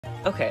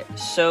Okay,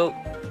 so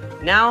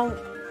now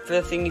for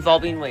the thing you've all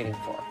been waiting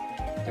for.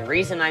 The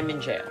reason I'm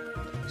in jail.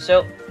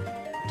 So,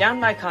 down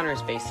by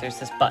Connor's base, there's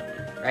this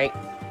button, right?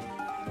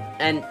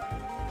 And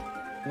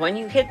when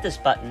you hit this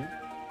button,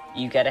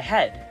 you get a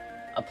head.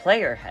 A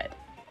player head.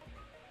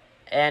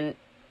 And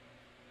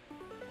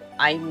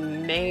I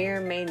may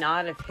or may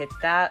not have hit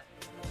that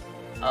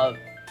a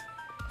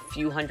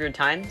few hundred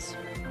times.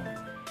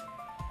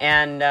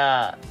 And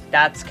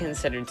that's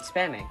considered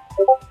spamming.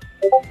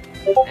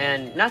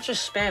 And not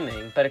just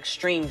spamming, but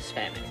extreme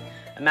spamming.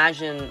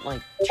 Imagine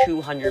like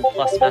 200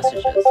 plus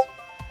messages.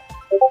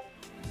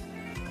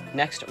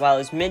 Next, while I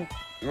was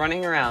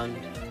running around,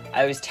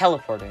 I was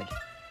teleported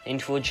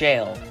into a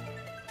jail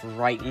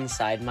right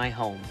inside my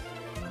home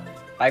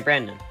by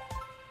Brandon.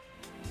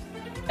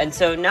 And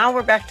so now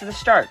we're back to the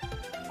start.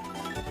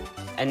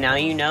 And now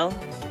you know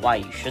why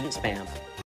you shouldn't spam.